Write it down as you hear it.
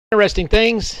Interesting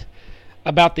things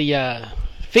about the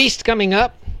feast coming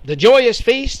up, the joyous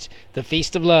feast, the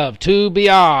Feast of Love, Tu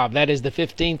B'Av. That is the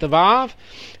 15th of Av,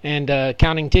 and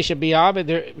counting Tisha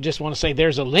B'Av. Just want to say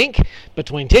there's a link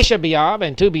between Tisha B'Av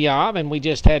and Tu B'Av, and we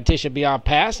just had Tisha B'Av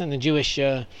pass in the Jewish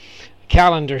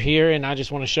calendar here, and I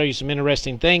just want to show you some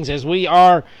interesting things as we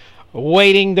are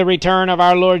awaiting the return of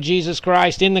our Lord Jesus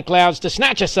Christ in the clouds to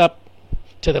snatch us up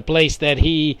to the place that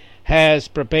He has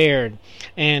prepared.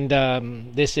 And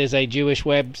this is a Jewish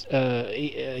web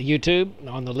YouTube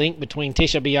on the link between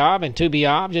Tisha B'Av and Tu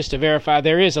B'Av, just to verify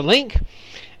there is a link.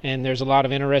 And there's a lot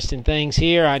of interesting things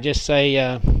here. I just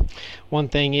say one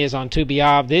thing is on Tu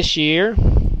B'Av this year,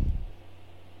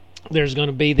 there's going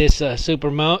to be this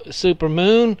super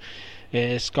moon.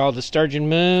 It's called the Sturgeon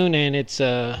Moon, and it's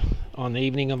on the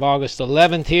evening of August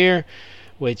 11th here,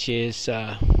 which is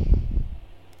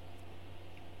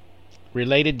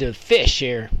related to fish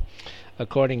here,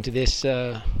 according to this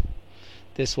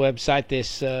this website.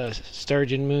 This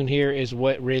Sturgeon Moon here is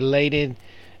what related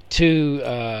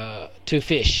to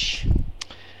fish,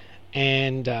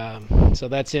 and so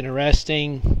that's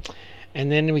interesting.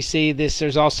 And then we see this.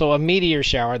 There's also a meteor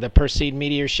shower, the Perseid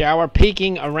meteor shower,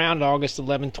 peaking around August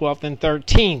 11th, 12th, and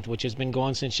 13th, which has been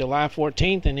going since July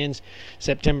 14th and ends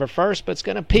September 1st, but it's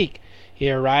going to peak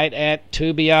here right at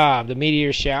Tu B'Av, the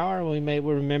meteor shower. We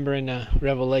remember in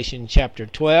Revelation chapter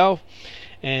 12.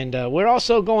 And we're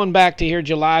also going back to here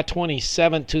July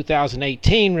 27,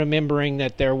 2018, remembering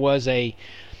that there was a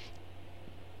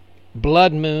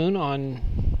blood moon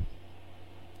on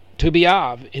Tu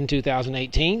B'Av in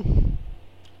 2018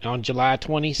 on July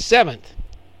 27th.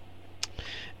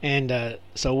 And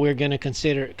so we're going to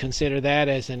consider that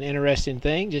as an interesting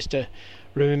thing, just to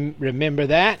remember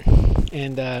that.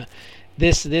 And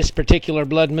this particular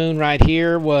blood moon right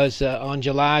here was on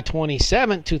July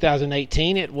 27th,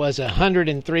 2018. It was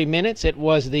 103 minutes. It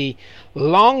was the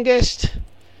longest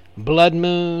blood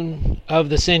moon of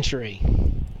the century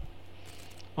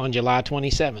on July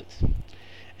 27th.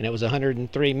 And it was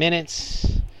 103 minutes.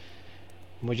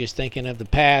 We're just thinking of the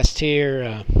past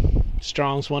here.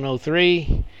 Strong's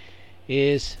 103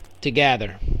 is to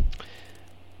gather.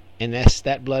 And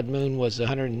that blood moon was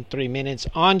 103 minutes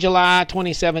on July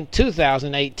 27,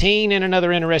 2018. And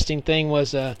another interesting thing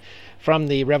was from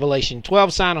the Revelation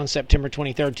 12 sign on September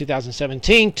 23,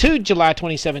 2017 to July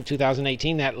 27,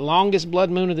 2018. That longest blood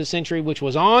moon of the century, which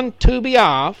was on Tu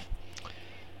B'Av,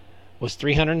 was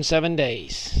 307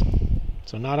 days.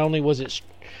 So not only was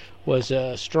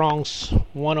Strong's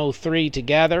 103 to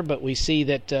gather, but we see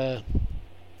that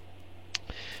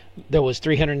there was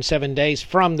 307 days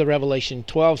from the Revelation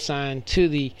 12 sign to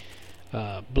the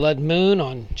blood moon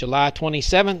on July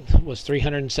 27th was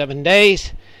 307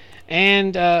 days.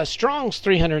 And Strong's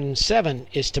 307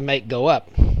 is to make go up.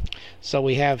 So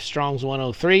we have Strong's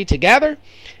 103 to gather,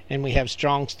 and we have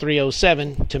Strong's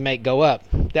 307 to make go up.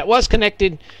 That was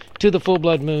connected to the full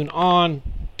blood moon on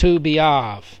Tu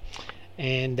B'Av.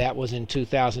 And that was in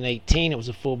 2018. It was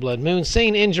a full blood moon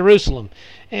seen in Jerusalem.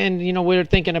 And, we're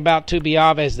thinking about Tu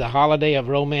B'Av as the holiday of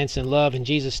romance and love. And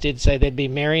Jesus did say they'd be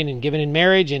marrying and given in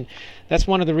marriage. And that's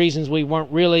one of the reasons we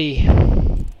weren't really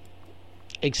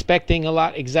expecting a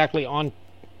lot expecting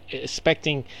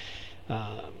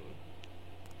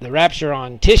the rapture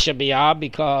on Tisha B'Av,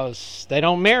 because they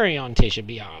don't marry on Tisha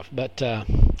B'Av.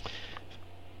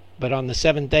 But on the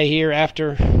seventh day here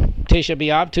after Tisha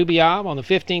B'Av, Tu B'Av, on the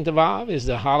 15th of Av, is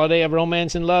the holiday of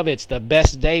romance and love. It's the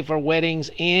best day for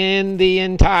weddings in the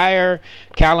entire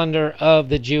calendar of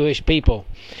the Jewish people.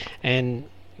 And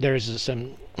there's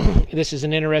this is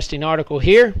an interesting article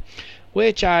here,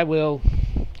 which I'll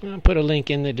put a link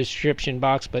in the description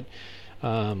box. But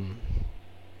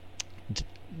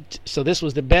so this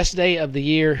was the best day of the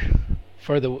year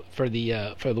for the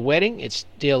wedding. It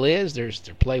still is. They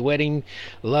play wedding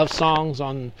love songs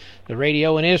on the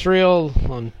radio in Israel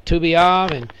on Tu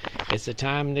B'Av, and it's the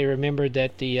time they remembered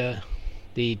that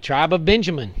the tribe of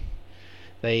Benjamin,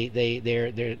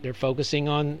 they're focusing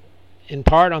in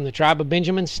part on the tribe of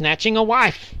Benjamin snatching a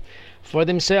wife for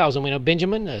themselves. And we know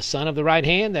Benjamin, the son of the right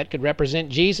hand, that could represent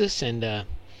Jesus, and the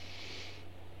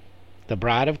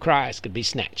bride of Christ could be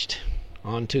snatched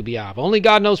on Tu B'Av. Only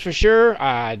God knows for sure.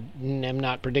 I am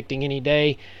not predicting any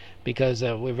day, because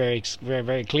we're very, very,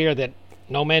 very clear that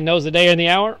no man knows the day or the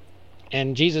hour.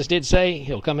 And Jesus did say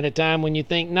He'll come at a time when you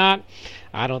think not.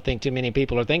 I don't think too many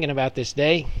people are thinking about this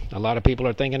day. A lot of people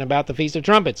are thinking about the Feast of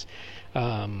Trumpets.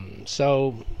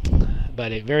 So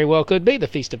but it very well could be the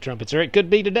Feast of Trumpets, or it could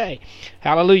be today.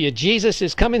 Hallelujah. Jesus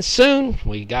is coming soon.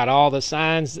 We got all the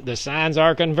signs. The signs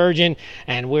are converging,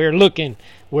 and we're looking,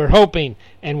 we're hoping,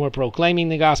 and we're proclaiming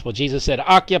the gospel. Jesus said,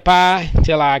 occupy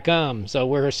till I come. So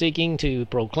we're seeking to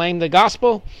proclaim the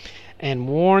gospel and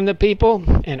warn the people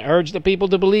and urge the people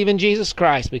to believe in Jesus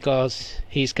Christ, because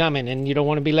he's coming and you don't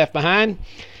want to be left behind.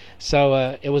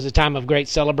 So it was a time of great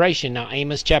celebration. Now,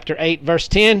 Amos chapter 8, verse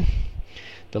 10,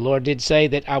 the Lord did say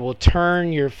that I will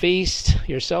turn your feast,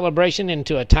 your celebration,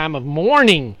 into a time of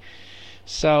mourning.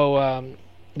 So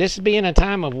this being a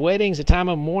time of weddings, a time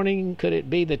of mourning, could it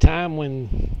be the time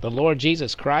when the Lord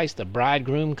Jesus Christ, the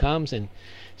bridegroom, comes and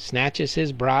snatches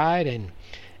his bride,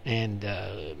 and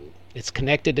it's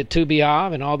connected to Tu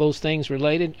B'Av and all those things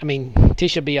related. I mean,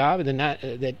 Tisha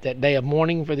B'Av, that day of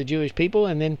mourning for the Jewish people,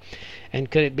 and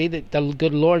could it be that the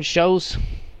good Lord shows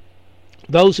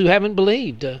those who haven't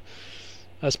believed,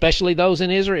 especially those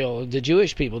in Israel, the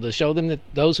Jewish people, to show them that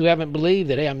those who haven't believed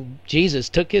that Jesus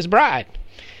took his bride.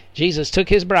 Jesus took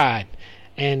his bride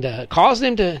and caused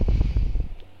them to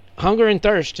hunger and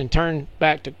thirst and turn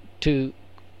back to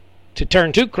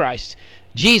turn to Christ,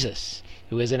 Jesus,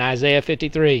 who is in Isaiah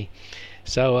 53.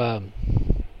 So,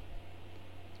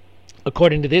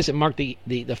 according to this, it marked the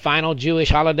final Jewish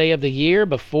holiday of the year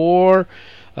before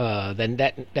then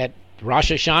that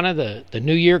Rosh Hashanah, the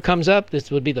New Year, comes up. This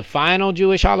would be the final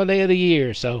Jewish holiday of the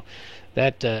year. So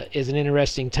that is an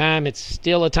interesting time. It's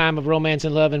still a time of romance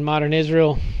and love in modern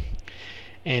Israel,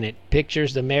 and it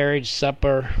pictures the marriage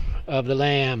supper of the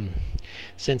Lamb.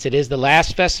 Since it is the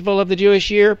last festival of the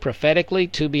Jewish year, prophetically,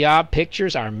 Tu B'Av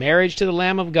pictures our marriage to the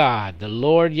Lamb of God, the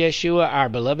Lord Yeshua, our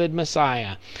beloved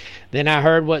Messiah. Then I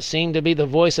heard what seemed to be the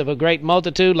voice of a great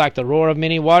multitude, like the roar of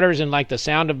many waters, and like the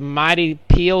sound of mighty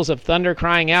peals of thunder,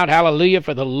 crying out, Hallelujah,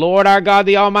 for the Lord our God,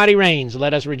 the Almighty, reigns.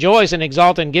 Let us rejoice and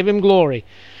exalt and give him glory.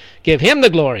 Give him the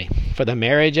glory, for the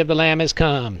marriage of the Lamb is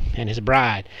come, and his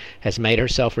bride has made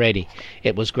herself ready.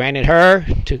 It was granted her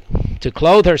to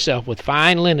clothe herself with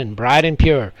fine linen, bright and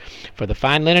pure. For the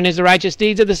fine linen is the righteous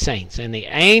deeds of the saints. And the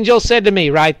angel said to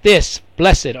me, Write this,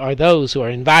 Blessed are those who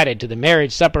are invited to the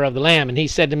marriage supper of the Lamb. And he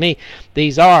said to me,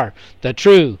 These are the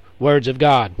true words of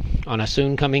God. On a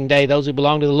soon coming day, those who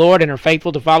belong to the Lord and are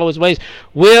faithful to follow his ways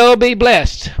will be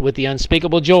blessed with the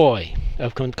unspeakable joy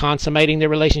of consummating their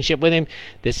relationship with him.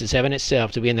 This is heaven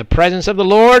itself, to be in the presence of the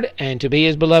Lord and to be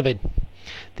his beloved.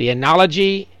 The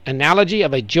analogy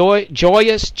of a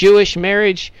joyous Jewish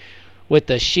marriage with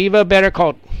the Shiva better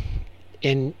called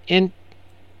intimating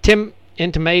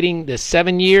the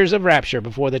 7 years of rapture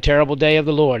before the terrible day of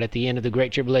the Lord at the end of the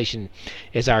Great Tribulation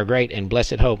is our great and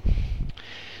blessed hope.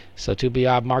 So Tu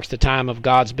B'Av marks the time of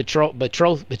God's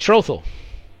betrothal.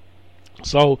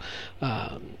 So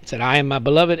said, I am my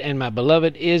beloved, and my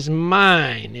beloved is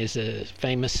mine, is a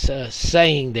famous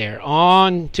saying there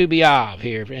on Tu B'Av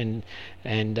here.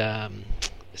 And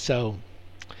so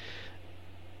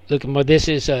look, this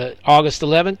is August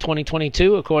 11th,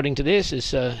 2022. According to this,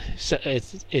 it's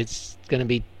going to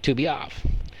be Tu B'Av.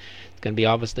 It's going to be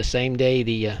August, the same day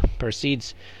the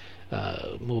Perseids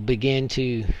will begin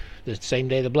to, the same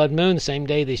day the blood moon, the same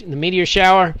day the meteor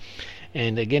shower.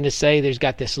 And again, to say there's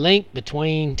got this link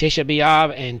between Tisha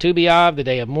B'Av and Tu B'Av, the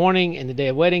day of mourning and the day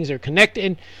of weddings are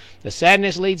connected. The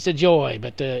sadness leads to joy,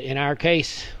 but in our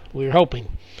case, we're hoping.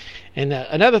 And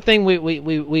another thing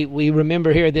we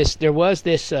remember here, there was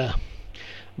this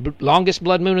longest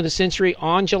blood moon of the century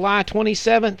on July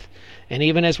 27th, and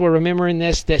even as we're remembering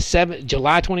this,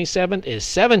 July 27th is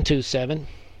 727.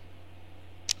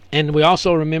 And we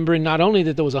also remember not only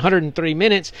that there was 103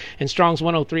 minutes, and Strong's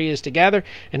 103 is together,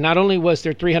 and not only was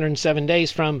there 307 days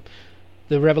from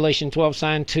the Revelation 12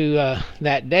 sign to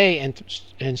that day,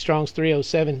 and Strong's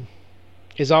 307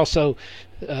 is also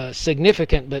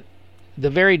significant, but the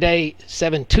very day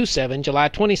 727, July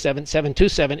 27th,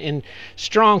 727 in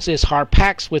Strong's is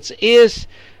Harpax, which is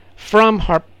from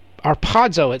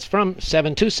Harpazo. It's from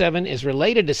 727, is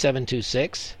related to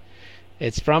 726.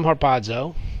 It's from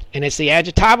Harpazo. And it's the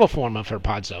adjectival form of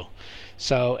harpazo.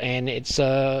 So, and it's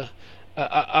a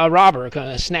robber,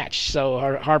 a snatch. So,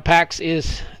 harpax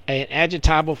is an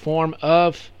adjectival form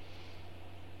of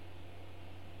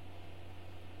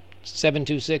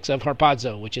 726 of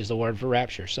harpazo, which is the word for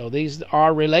rapture. So, these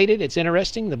are related. It's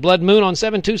interesting. The blood moon on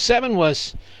 727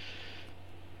 was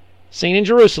seen in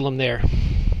Jerusalem there,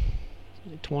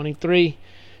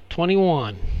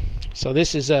 23:21. So,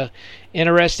 this is a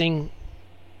interesting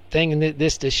thing, and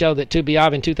this to show that Tu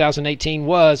B'Av in 2018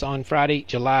 was on Friday,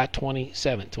 July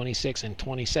 27th, 26th, and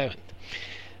 27th.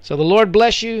 So the Lord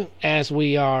bless you as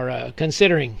we are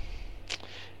considering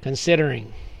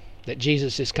that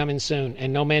Jesus is coming soon,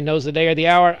 and no man knows the day or the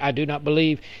hour. I do not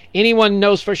believe anyone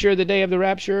knows for sure the day of the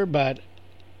rapture, but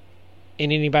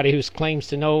anybody who claims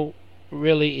to know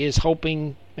really is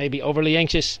hoping, maybe overly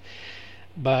anxious.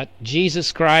 But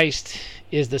Jesus Christ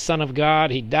is the Son of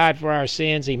God. He died for our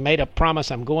sins. He made a promise.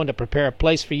 I'm going to prepare a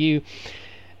place for you.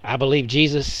 I believe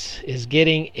Jesus is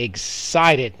getting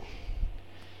excited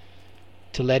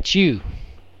to let you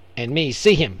and me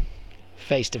see him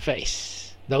face to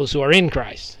face. Those who are in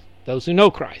Christ, those who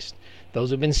know Christ, those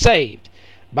who have been saved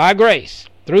by grace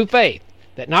through faith,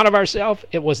 that not of ourselves,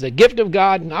 it was the gift of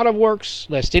God, not of works,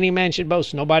 lest any man should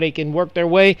boast. Nobody can work their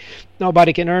way.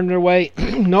 Nobody can earn their way.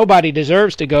 Nobody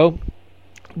deserves to go.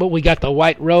 But we got the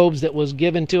white robes that was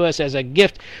given to us as a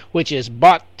gift, which is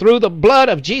bought through the blood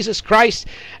of Jesus Christ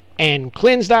and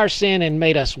cleansed our sin and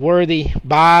made us worthy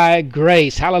by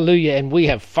grace. Hallelujah. And we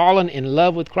have fallen in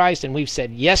love with Christ, and we've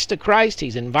said yes to Christ.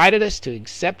 He's invited us to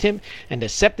accept him and to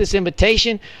accept this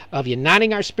invitation of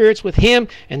uniting our spirits with him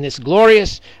and this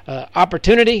glorious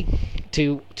opportunity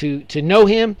to know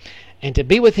him and to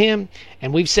be with him.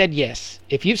 And we've said yes.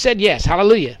 If you've said yes,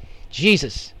 hallelujah,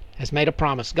 Jesus has made a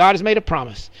promise. God has made a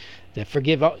promise to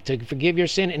forgive your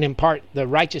sin and impart the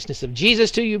righteousness of Jesus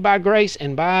to you by grace.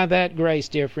 And by that grace,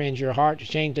 dear friends, your heart is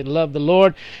changed to love the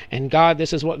Lord. And God,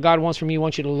 this is what God wants from you. He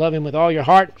wants you to love him with all your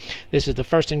heart. This is the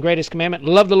first and greatest commandment.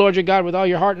 Love the Lord your God with all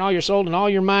your heart and all your soul and all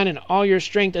your mind and all your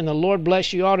strength. And the Lord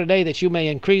bless you all today, that you may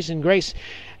increase in grace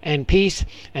and peace,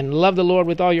 and love the Lord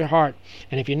with all your heart.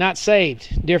 And if you're not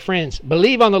saved, dear friends,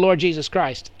 believe on the Lord Jesus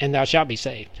Christ, and thou shalt be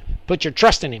saved. Put your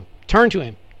trust in him. Turn to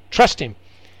him. Trust him.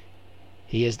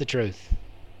 He is the truth,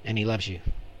 and he loves you.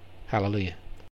 Hallelujah.